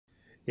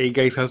Hey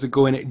guys, how's it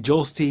going?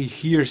 Joel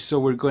here. So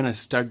we're gonna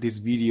start this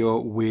video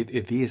with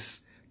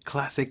this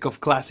classic of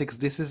classics.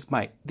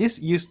 This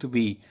used to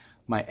be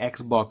my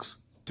Xbox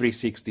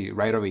 360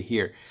 right over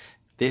here.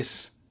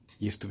 This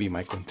used to be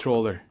my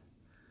controller.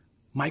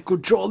 My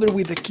controller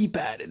with the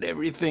keypad and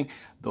everything.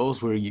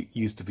 Those were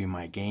used to be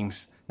my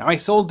games. Now I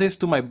sold this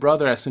to my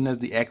brother as soon as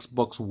the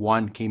Xbox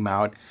One came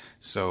out.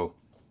 So,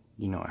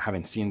 you know, I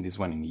haven't seen this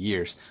one in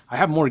years. I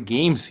have more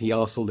games. He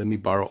also let me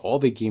borrow all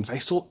the games. I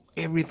sold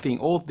everything,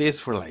 all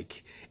this for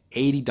like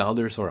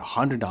 $80 or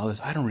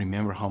 $100. I don't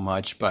remember how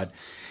much, but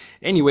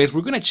anyways,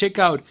 we're gonna check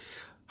out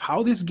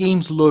how these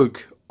games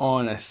look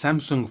on a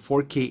Samsung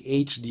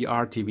 4K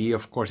HDR TV.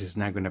 Of course, it's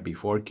not gonna be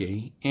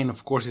 4K, and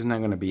of course, it's not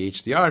gonna be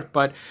HDR,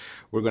 but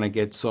we're gonna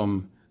get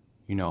some,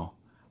 you know,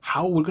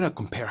 how we're gonna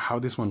compare how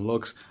this one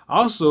looks.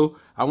 Also,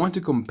 I want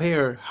to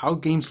compare how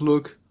games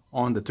look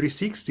on the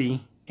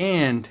 360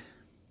 and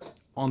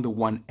on the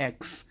One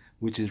X,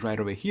 which is right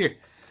over here.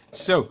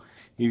 So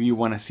if you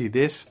want to see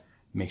this,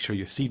 make sure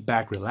you sit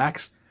back,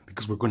 relax,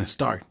 because we're going to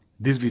start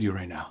this video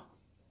right now.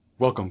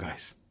 Welcome,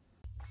 guys.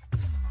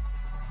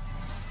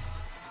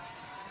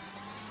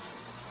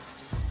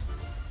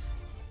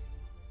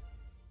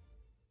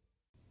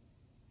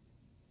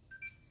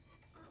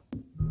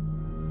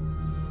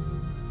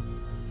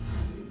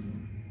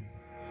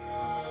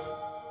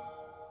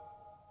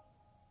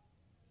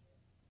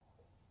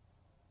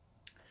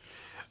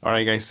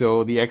 Alright guys,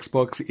 so the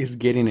Xbox is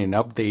getting an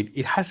update.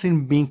 It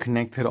hasn't been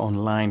connected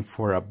online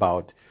for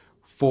about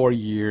 4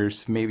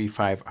 years, maybe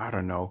 5, I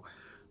don't know.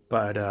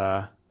 But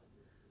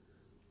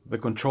the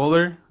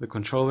controller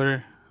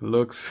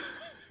looks,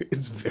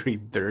 it's very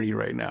dirty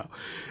right now.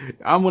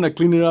 I'm gonna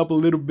clean it up a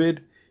little bit.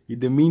 In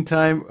the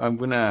meantime, I'm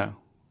gonna,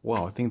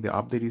 well, I think the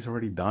update is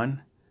already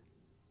done.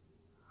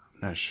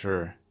 I'm not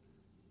sure.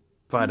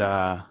 But,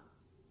 oh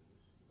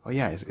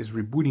yeah, it's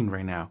rebooting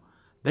right now.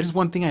 That is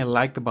one thing I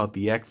liked about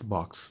the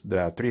Xbox,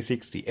 the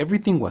 360.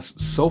 Everything was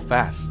so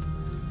fast.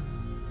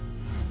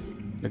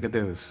 Look at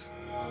this.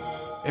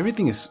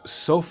 Everything is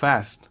so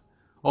fast.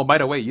 Oh, by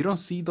the way, you don't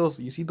see those,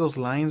 you see those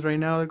lines right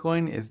now they're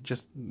going? It's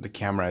just the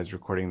camera is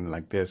recording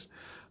like this.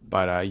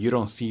 But you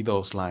don't see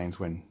those lines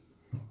when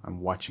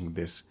I'm watching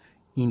this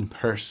in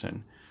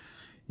person.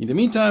 In the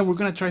meantime, we're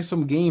gonna try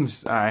some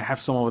games. I have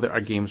some of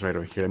our games right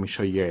over here. Let me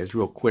show you guys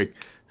real quick.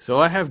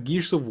 So I have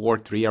Gears of War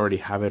 3. I already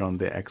have it on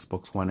the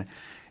Xbox One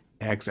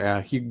X.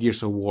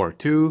 Gears of War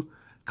 2,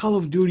 Call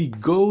of Duty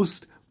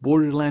Ghost,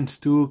 Borderlands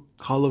 2,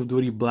 Call of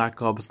Duty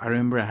Black Ops. I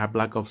remember I had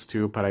Black Ops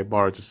 2, but I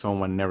borrowed to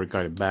someone, never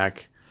got it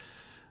back.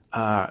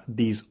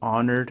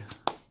 Dishonored.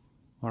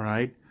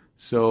 Alright.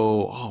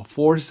 So,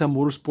 Forza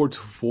Motorsport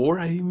 4.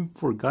 I even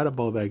forgot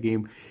about that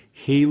game.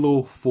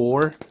 Halo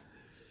 4.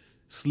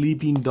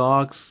 Sleeping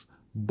Dogs.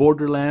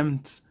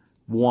 Borderlands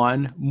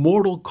 1.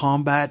 Mortal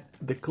Kombat.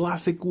 The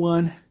classic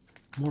one.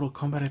 Mortal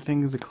Kombat, I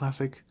think, is the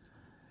classic.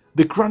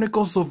 The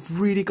Chronicles of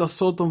Riddick,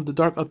 Assault of the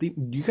Dark.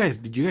 Did you guys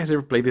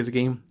ever play this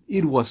game?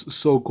 It was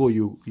so cool.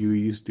 You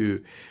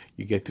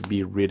get to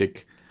be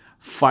Riddick.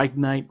 Fight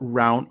Night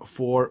Round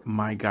 4.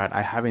 My God,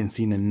 I haven't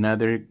seen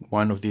another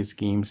one of these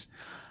games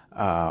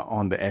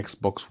on the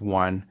Xbox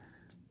One.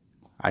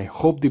 I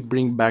hope they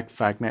bring back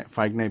Fight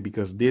Night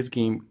because this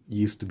game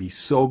used to be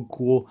so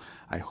cool.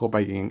 I hope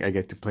I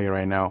get to play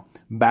right now.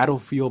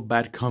 Battlefield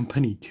Bad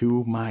Company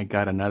 2. My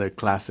God, another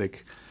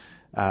classic.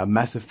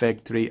 Mass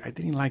Effect 3. I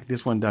didn't like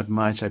this one that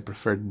much. I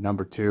preferred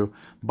number 2.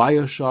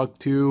 BioShock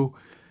 2.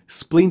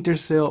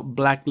 Splintercell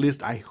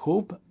Blacklist. I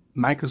hope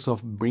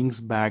Microsoft brings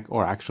back,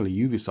 or actually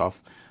Ubisoft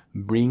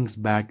brings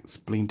back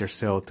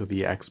Splintercell to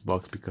the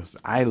Xbox because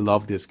I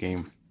love this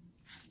game.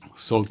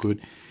 So good.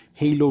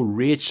 Halo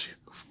Reach,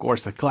 of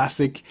course, a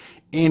classic.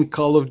 And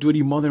Call of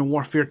Duty Modern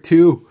Warfare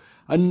 2.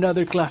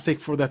 Another classic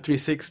for the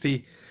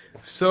 360.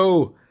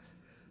 So,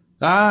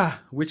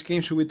 which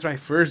game should we try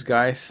first,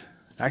 guys?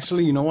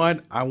 Actually, you know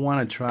what? I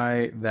want to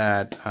try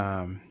that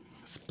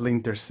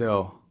Splinter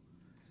Cell.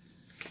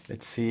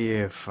 Let's see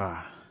if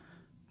let's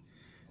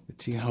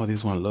see how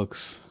this one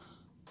looks.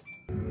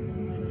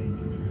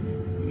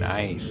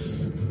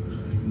 Nice,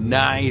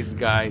 nice,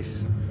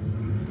 guys.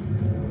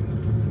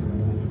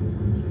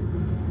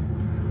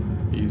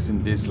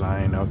 Using this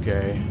line,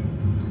 okay.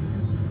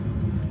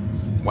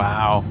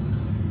 Wow.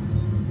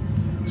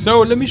 So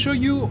let me show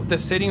you the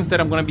settings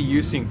that I'm gonna be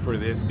using for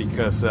this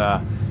because.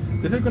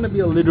 This is going to be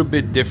a little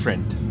bit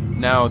different.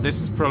 Now this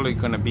is probably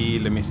going to be,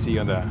 let me see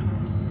on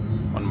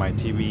my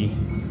TV.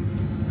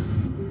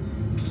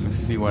 Let's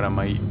see what am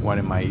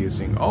I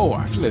using. Oh,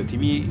 actually the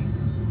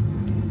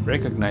TV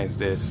recognized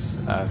this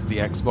as the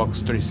Xbox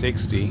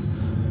 360.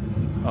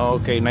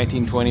 Okay,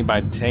 1920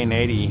 by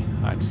 1080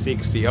 at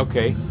 60.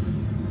 Okay.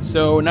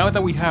 So now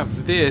that we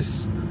have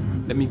this,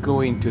 let me go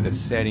into the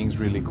settings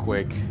really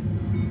quick.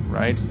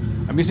 Right?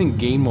 I'm using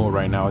game mode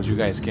right now, as you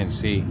guys can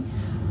see.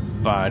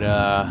 But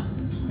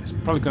it's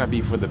probably gonna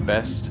be for the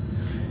best.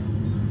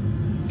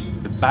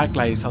 The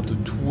backlight is up to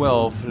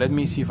 12. Let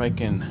me see if I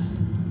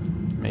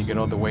can make it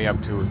all the way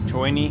up to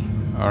 20.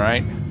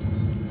 Alright.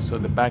 So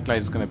the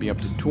backlight is gonna be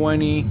up to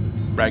 20.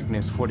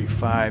 brightness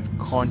 45,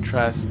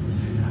 contrast.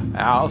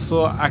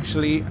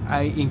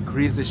 I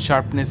increased the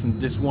sharpness in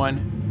this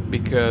one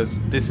because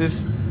this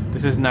is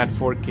not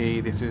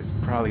 4K. This is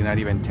probably not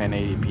even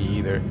 1080p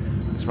either.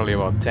 It's probably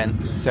about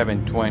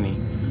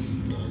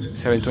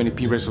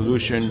 720p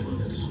resolution.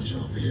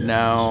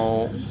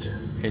 Now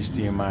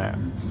HDMI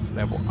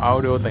level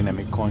auto,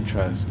 dynamic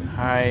contrast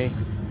high,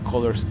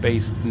 color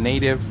space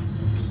native.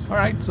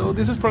 Alright, so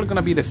this is probably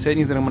gonna be the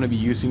settings that I'm gonna be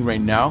using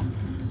right now.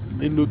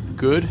 They look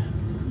good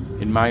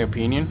in my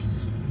opinion.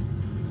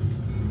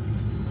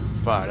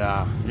 But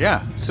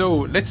yeah, so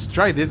let's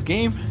try this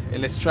game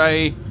and let's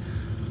check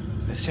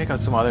out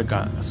some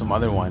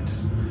other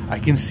ones. I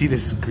can see the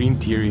screen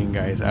tearing,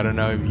 guys. I don't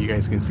know if you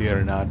guys can see it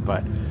or not,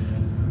 but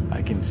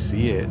I can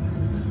see it.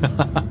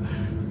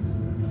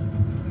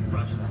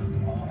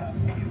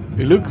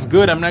 It looks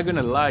good, I'm not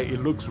gonna lie.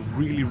 It looks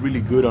really,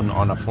 really good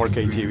on a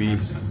 4K TV.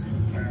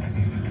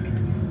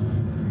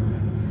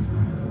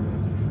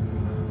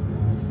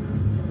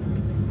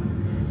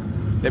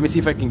 Let me see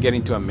if I can get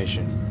into a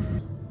mission.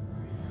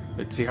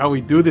 Let's see how we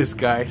do this,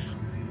 guys.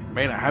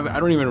 Man, I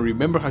don't even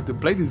remember how to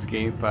play this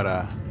game, but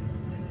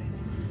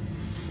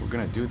we're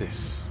gonna do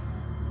this.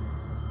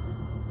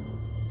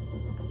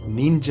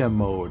 Ninja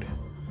mode.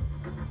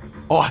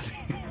 Oh,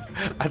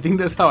 I think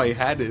that's how I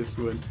had this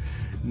one.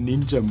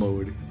 Ninja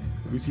mode.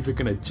 Let me see if I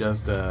can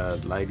adjust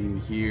the lighting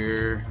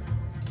here.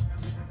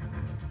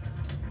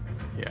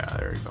 Yeah,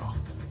 there we go.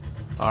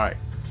 Alright.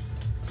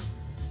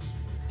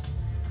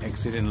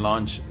 Exit and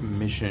launch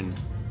mission.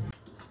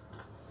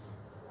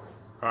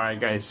 Alright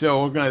guys,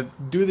 so we're gonna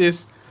do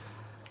this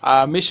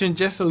mission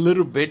just a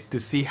little bit to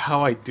see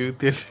how I do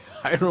this.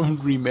 I don't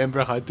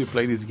remember how to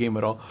play this game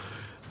at all.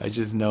 I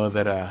just know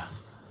that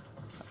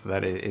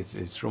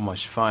it's so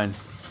much fun.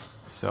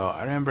 So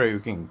I remember you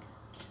can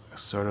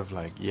sort of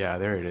like, yeah,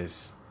 there it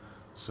is.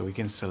 So we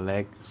can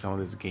select some of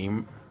this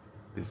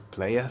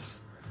play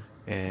as,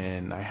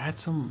 and I had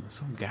some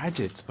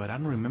gadgets, but I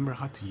don't remember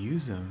how to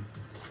use them.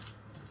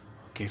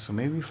 Okay, so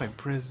maybe if I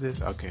press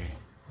this, okay.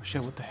 Oh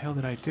shit, what the hell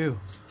did I do?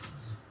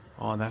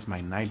 Oh, that's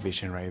my night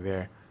vision right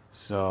there.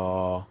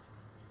 So,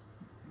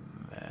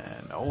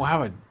 man, oh,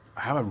 I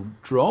have a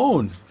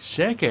drone.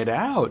 Check it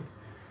out.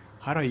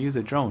 How do I use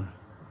a drone?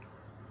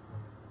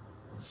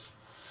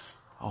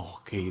 Oh,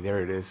 okay,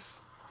 there it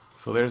is.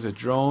 So there's a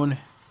drone.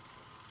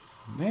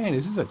 Man,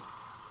 this is a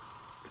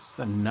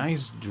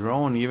nice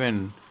drone.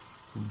 Even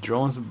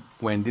drones,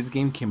 when this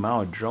game came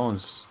out,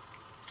 drones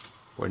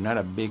were not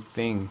a big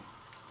thing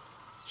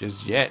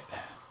just yet,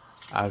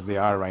 as they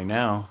are right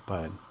now.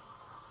 But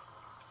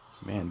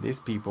man, these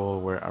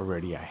people were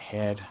already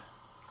ahead.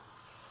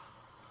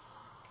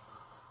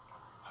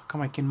 How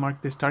come I can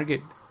mark this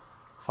target?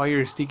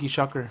 Fire sticky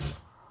shocker.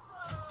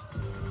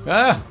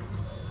 Ah!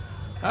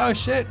 Oh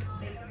shit!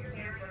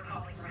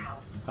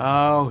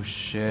 Oh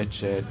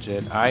shit!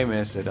 I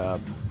messed it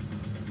up.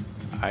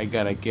 I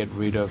gotta get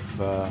rid of.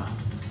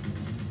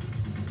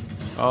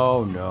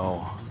 Oh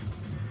no!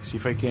 See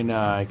if I can.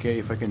 Okay,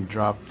 if I can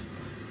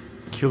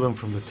kill them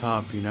from the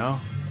top, you know.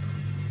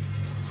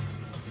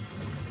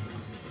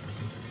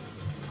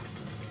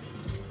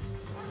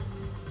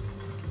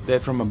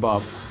 Dead from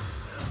above.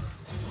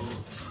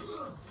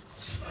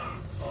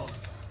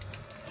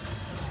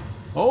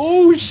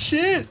 Oh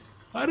shit!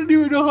 I don't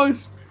even know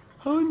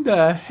how in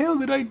the hell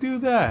did I do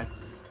that?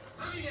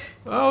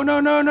 Oh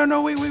no,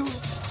 wait.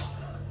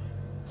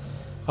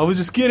 I was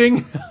just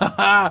kidding.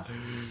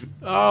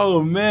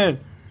 Oh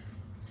man.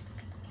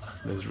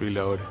 Let's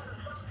reload.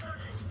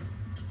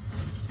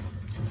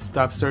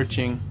 Stop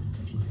searching.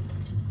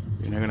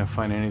 You're not gonna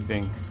find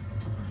anything.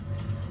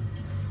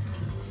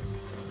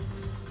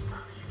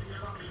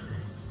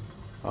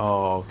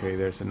 Oh, okay,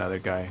 there's another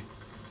guy.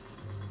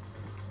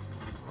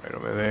 Right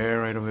over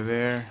there, right over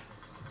there.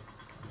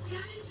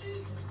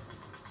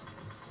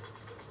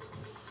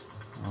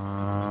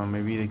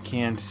 Maybe they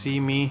can't see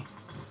me.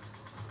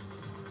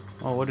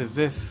 Oh, what is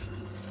this?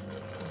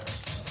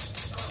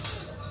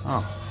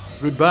 Oh,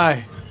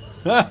 goodbye.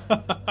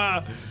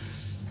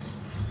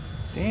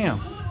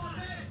 Damn.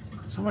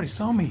 Somebody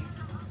saw me.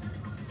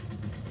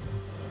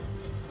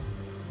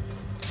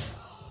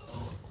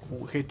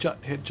 Oh,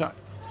 headshot.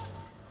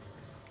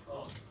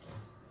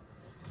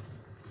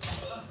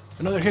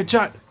 Another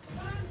headshot.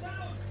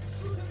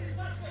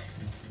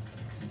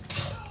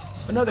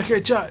 Another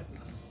headshot.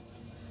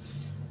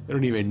 I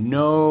don't even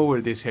know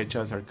where these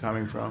headshots are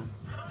coming from.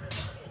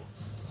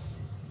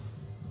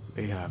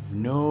 They have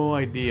no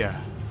idea.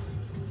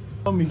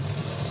 Tell me.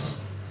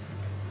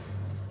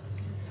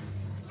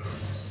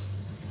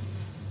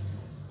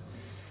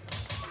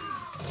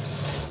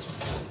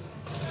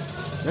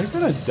 They're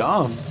kind of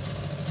dumb.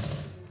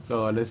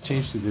 So let's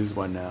change to this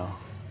one now.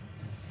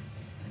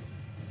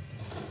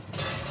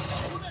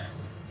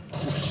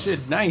 Oh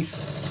shit,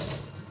 nice.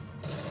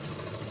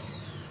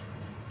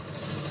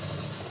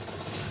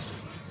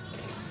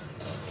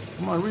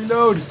 Come on,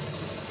 reload.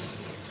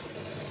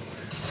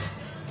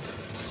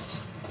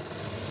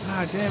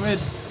 Ah, damn it.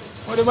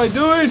 What am I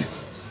doing?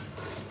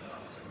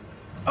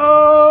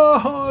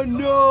 Oh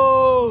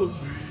no!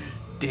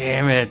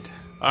 damn it.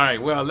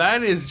 Alright, well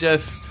that is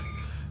just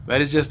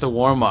a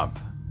warm-up.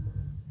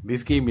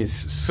 This game is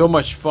so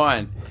much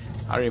fun.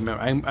 I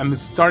remember, I'm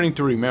starting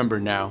to remember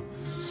now.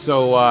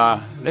 So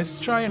let's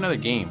try another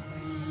game.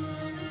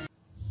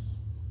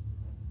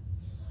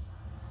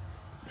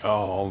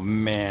 Oh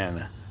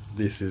man,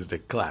 this is the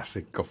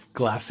classic of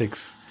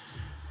classics.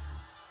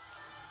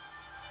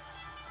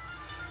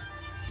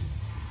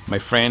 My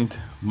friend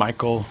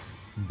Michael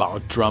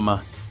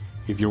Bautrama,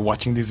 if you're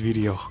watching this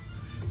video,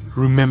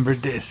 remember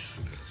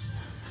this.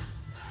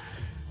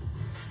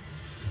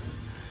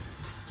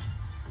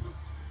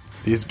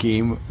 This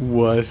game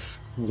was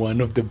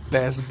one of the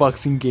best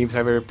boxing games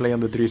I've ever played on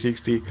the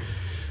 360.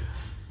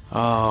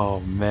 Oh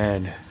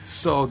man,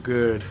 so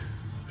good.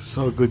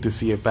 So good to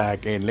see it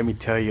back, and let me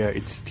tell you,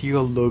 it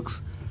still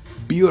looks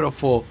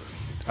beautiful.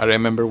 I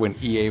remember when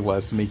EA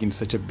was making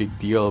such a big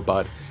deal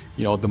about,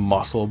 you know, the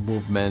muscle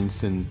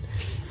movements and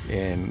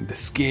the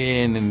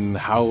skin and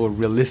how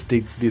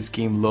realistic this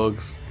game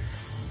looks.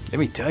 Let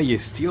me tell you,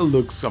 it still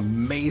looks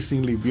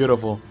amazingly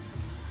beautiful.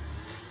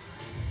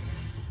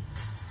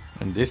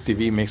 And this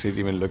TV makes it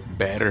even look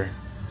better.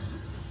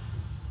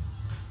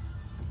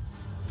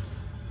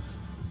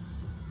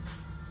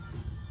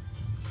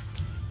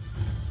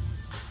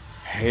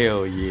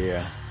 Hell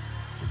yeah.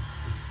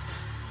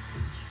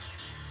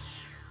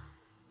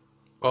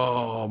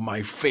 Oh,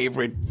 my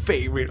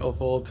favorite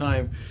of all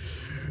time.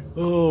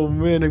 Oh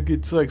man, I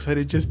get so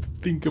excited just to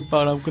think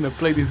about I'm gonna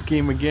play this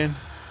game again.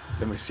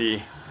 Let me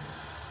see.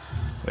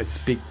 Let's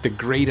pick the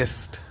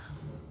greatest.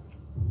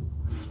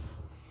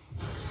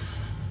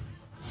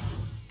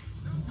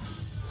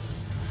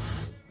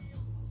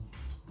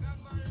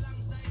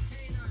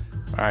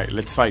 Alright,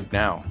 let's fight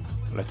now.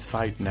 Let's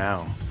fight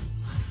now.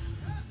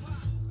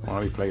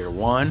 Wanna be player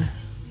 1,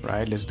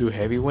 right? Let's do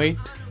heavyweight.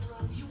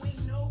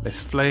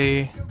 Let's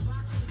play.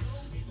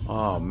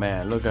 Oh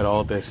man, look at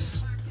all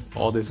this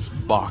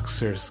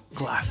boxers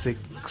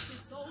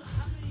classics.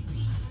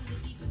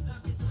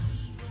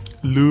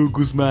 Lou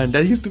Guzman,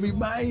 that used to be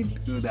mine.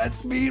 Dude,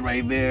 that's me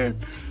right there.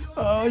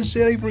 Oh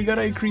shit, I forgot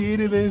I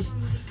created this.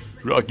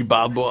 Rocky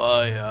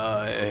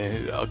Balboa,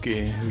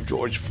 okay,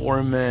 George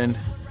Foreman.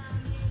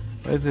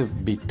 What is it?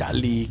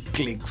 Vitali,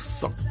 click,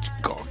 suck,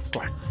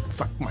 clack,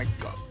 suck my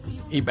cock.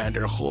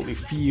 Evander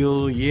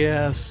Holyfield,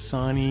 yeah,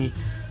 Sonny,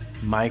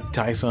 Mike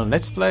Tyson.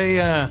 Let's play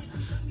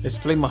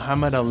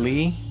Muhammad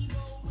Ali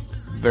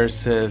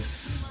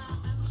versus.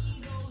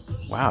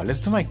 Wow, let's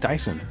do Mike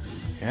Tyson.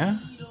 Yeah,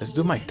 let's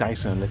do Mike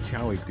Tyson. Let's see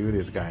how we do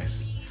this,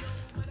 guys.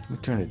 Let me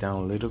turn it down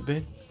a little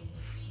bit.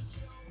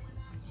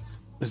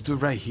 Let's do it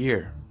right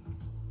here.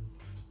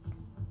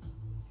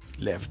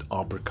 Left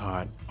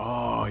uppercut.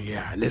 Oh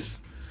yeah,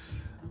 let's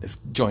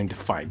join the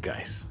fight,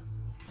 guys.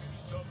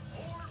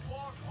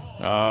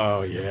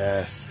 Oh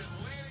yes,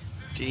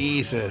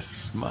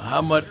 Jesus,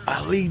 Muhammad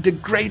Ali, the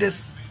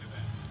greatest.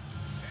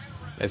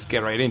 Let's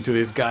get right into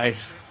this,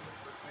 guys.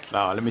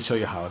 Now let me show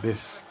you how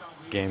this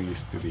game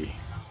used to be.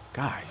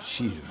 God,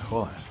 Jesus,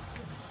 hold on.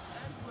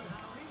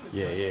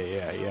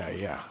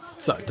 Yeah.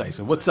 What's up,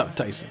 Tyson? What's up,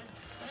 Tyson?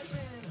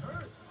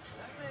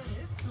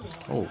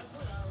 Oh.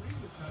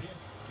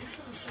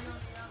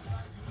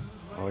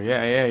 Oh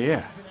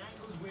yeah.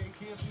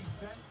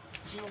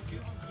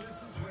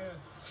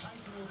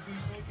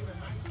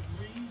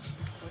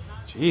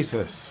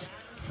 Jesus.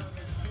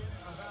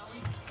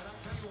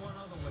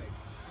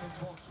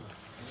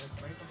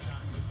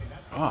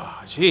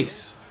 Oh,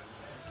 jeez.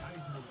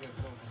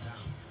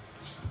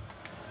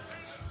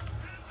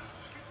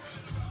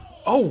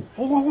 Oh,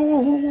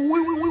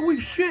 wait,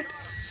 shit.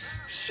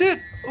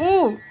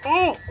 Oh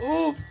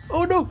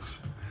no.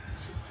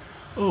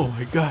 Oh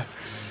my God.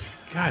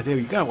 God damn,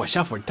 you gotta watch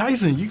out for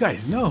Tyson. You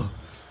guys know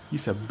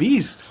he's a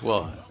beast.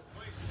 Well,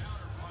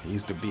 he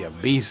used to be a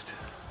beast.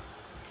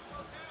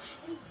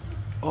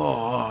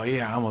 Oh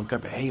yeah, I almost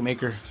got the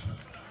haymaker.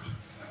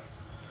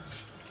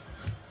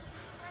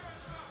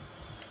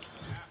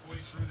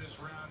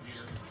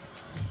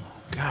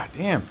 God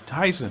damn,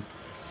 Tyson.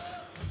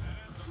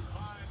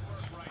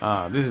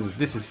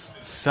 This is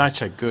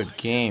such a good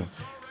game.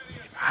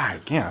 I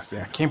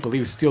can't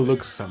believe it still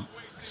looks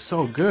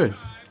so good.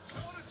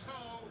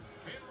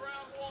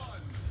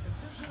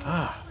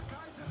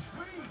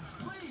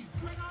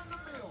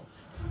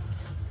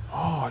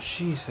 Oh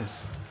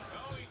Jesus.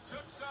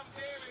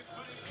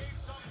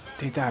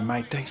 Take that,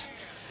 Mike Tyson.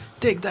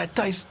 Take that,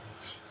 Tyson.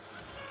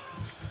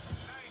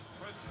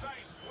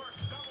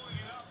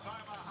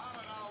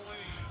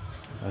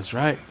 That's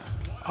right.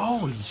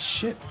 Holy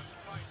shit.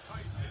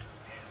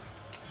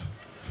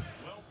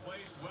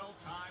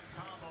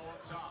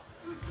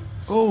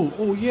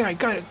 Oh yeah, I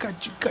got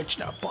you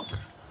now, punk.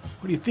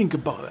 What do you think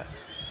about that?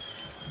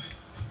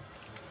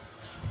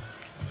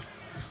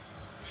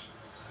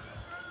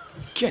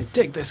 Can't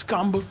take this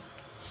combo.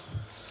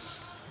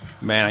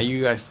 Man, I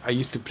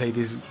used to play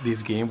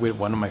this game with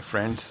one of my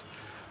friends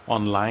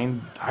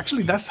online.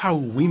 Actually, that's how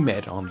we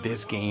met on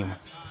this game.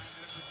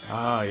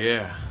 Oh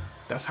yeah,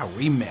 that's how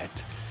we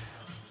met.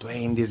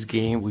 Playing this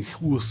game, we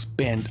will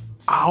spend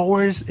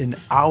hours and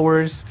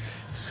hours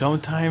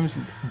sometimes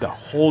the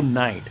whole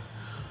night.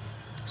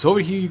 So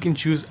over here you can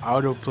choose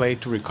autoplay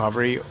to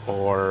recovery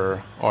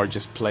or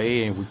just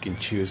play, and we can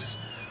choose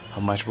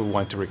how much we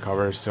want to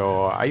recover.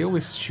 So I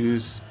always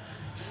choose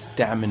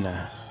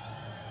stamina.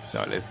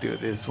 So let's do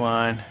this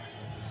one.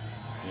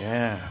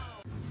 Yeah.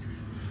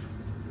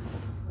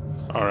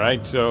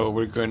 Alright, so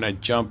we're gonna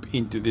jump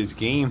into this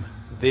game.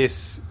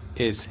 This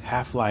is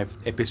Half-Life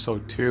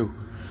Episode 2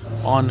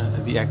 on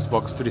the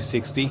Xbox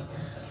 360.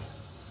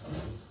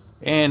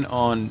 And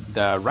on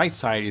the right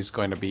side is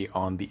going to be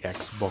on the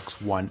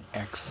Xbox One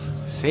X.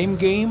 Same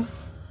game,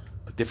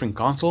 but different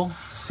console.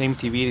 Same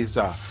TV. This is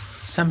a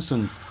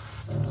Samsung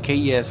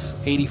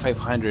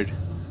KS8500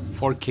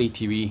 4K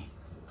TV.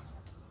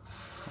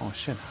 Oh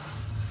shit.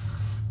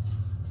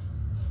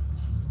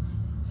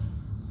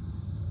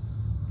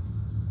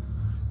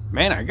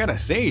 Man, I gotta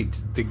say,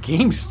 the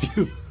game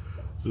still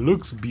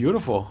looks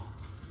beautiful.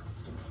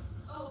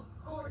 Oh,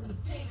 Gordon,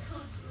 thank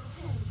God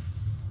you're okay.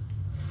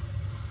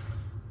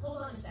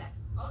 Hold on a sec.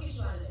 I'll get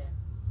you out of there.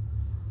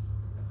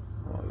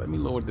 Well, let me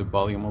lower the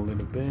volume a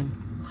little bit.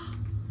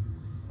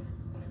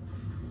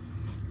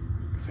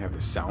 Because I have the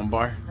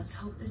soundbar. Let's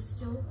hope this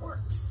still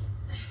works.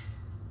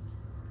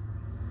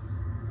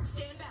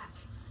 Stand back.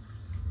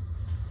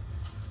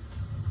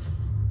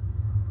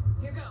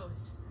 Here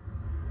goes.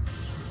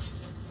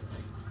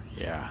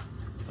 Yeah.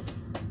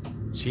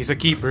 She's a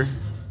keeper.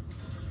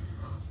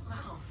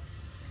 Wow.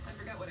 I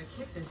forgot what a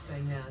kick this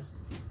thing has.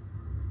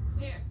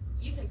 Here,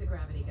 you take the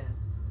gravity gun.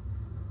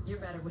 You're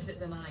better with it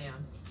than I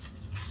am.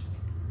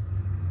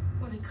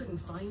 When I couldn't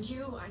find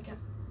you, I got...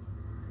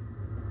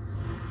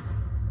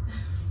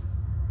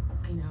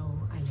 I know.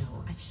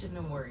 I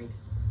shouldn't have worried.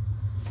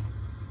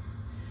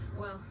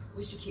 Well,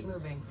 we should keep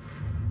moving.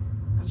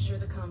 I'm sure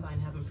the Combine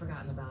haven't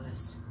forgotten about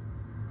us.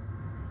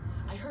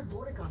 I heard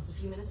Vortigons a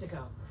few minutes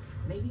ago.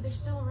 Maybe they're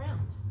still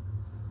around.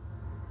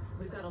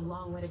 We've got a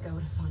long way to go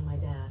to find my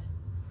dad.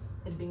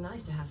 It'd be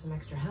nice to have some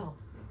extra help.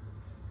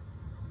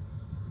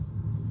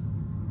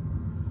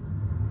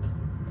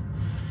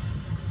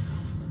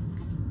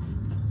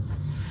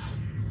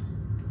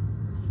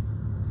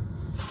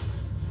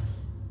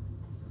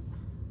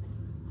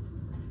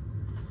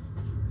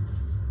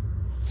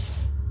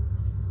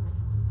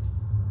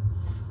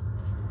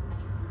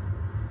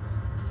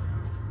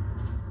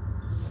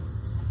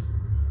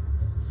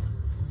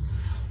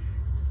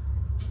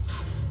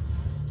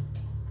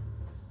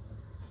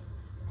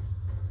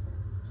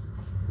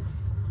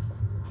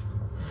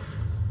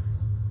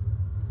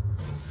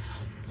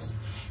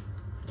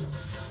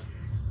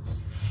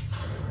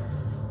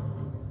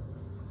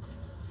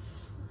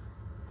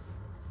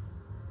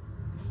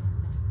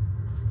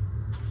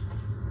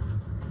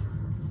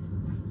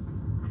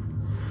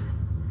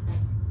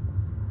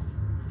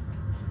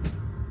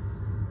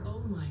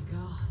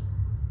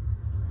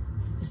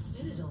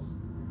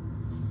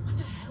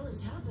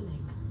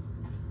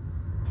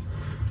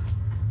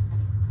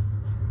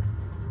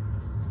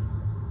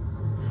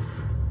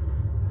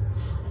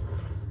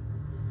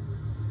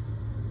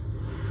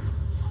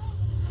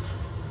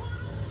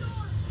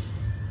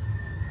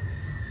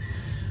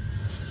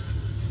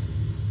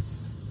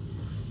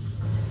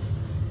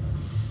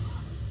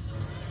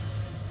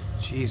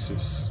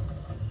 Jesus.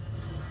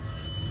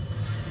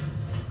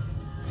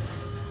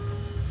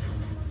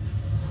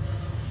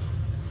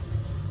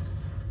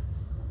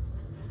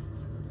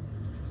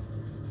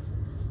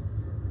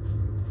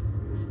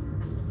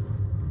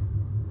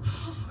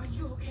 Are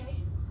you okay?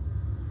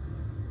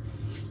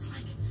 It's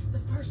like the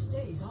first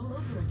days all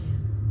over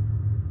again.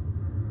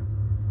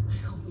 I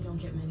hope we don't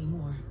get many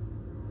more.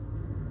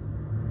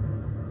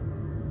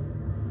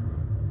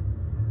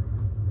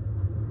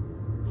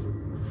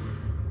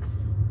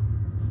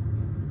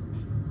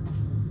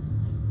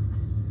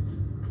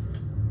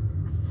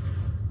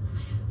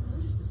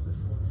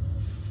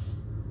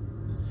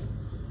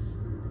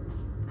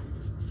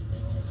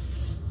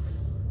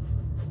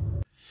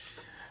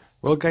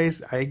 Well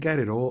guys, I got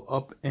it all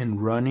up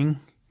and running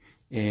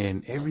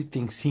and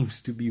everything seems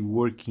to be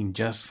working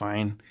just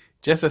fine.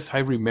 Just as I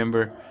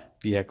remember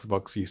the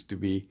Xbox used to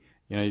be.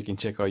 You know, you can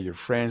check out your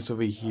friends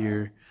over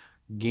here,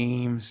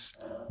 games,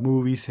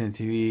 movies and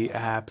TV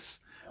apps.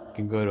 You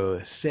can go to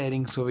the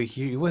settings over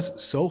here. It was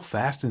so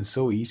fast and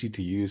so easy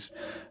to use,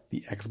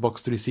 the Xbox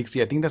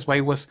 360. I think that's why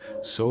it was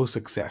so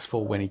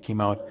successful when it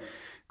came out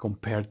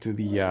compared to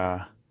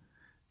the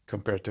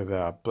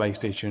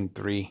PlayStation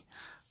 3.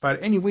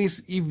 But anyways,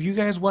 if you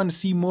guys want to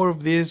see more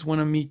of this,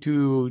 want me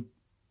to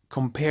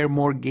compare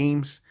more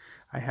games,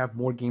 I have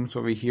more games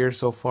over here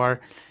so far.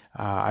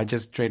 I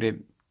just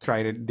tried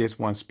this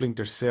one,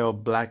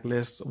 Splintercell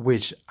Blacklist,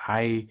 which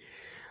I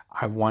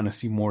want to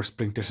see more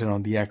Splinter Cell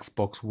on the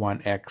Xbox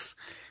One X.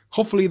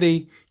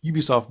 Hopefully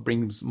Ubisoft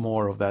brings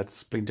more of that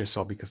Splinter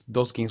Cell because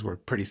those games were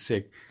pretty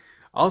sick.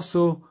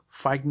 Also,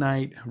 Fight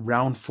Night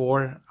Round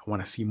 4. I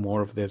want to see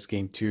more of this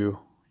game too.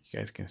 You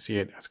guys can see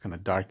it. It's kind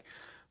of dark.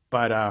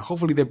 But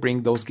hopefully they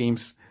bring those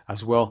games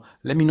as well.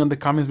 Let me know in the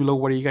comments below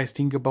what do you guys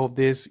think about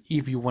this.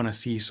 If you want to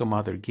see some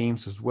other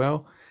games as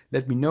well,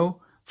 let me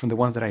know from the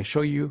ones that I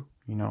show you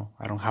You know,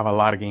 I don't have a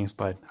lot of games,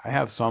 but I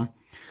have some.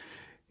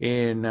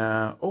 And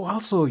oh,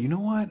 also, you know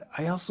what?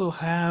 I also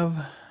have,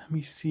 let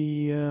me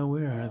see,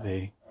 where are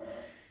they?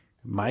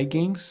 My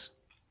games.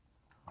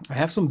 I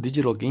have some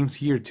digital games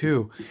here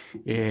too,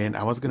 and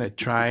I was gonna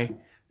try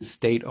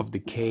State of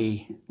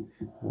Decay,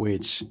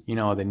 which, you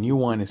know, the new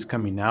one is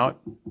coming out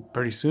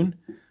pretty soon.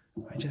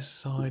 I just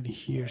saw it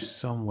here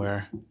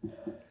somewhere.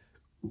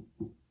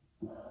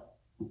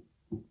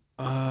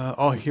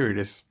 Oh, here it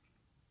is.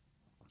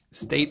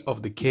 State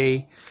of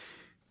Decay.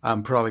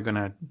 I'm probably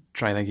gonna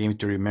try that game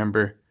to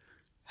remember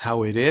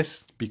how it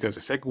is, because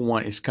the second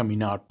one is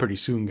coming out pretty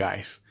soon,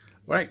 guys.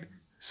 All right,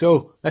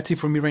 so that's it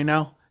for me right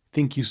now.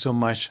 Thank you so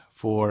much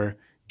for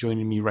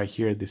joining me right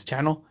here at this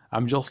channel.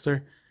 I'm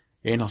Jolster,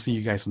 and I'll see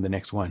you guys on the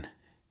next one.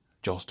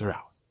 Jolster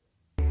out.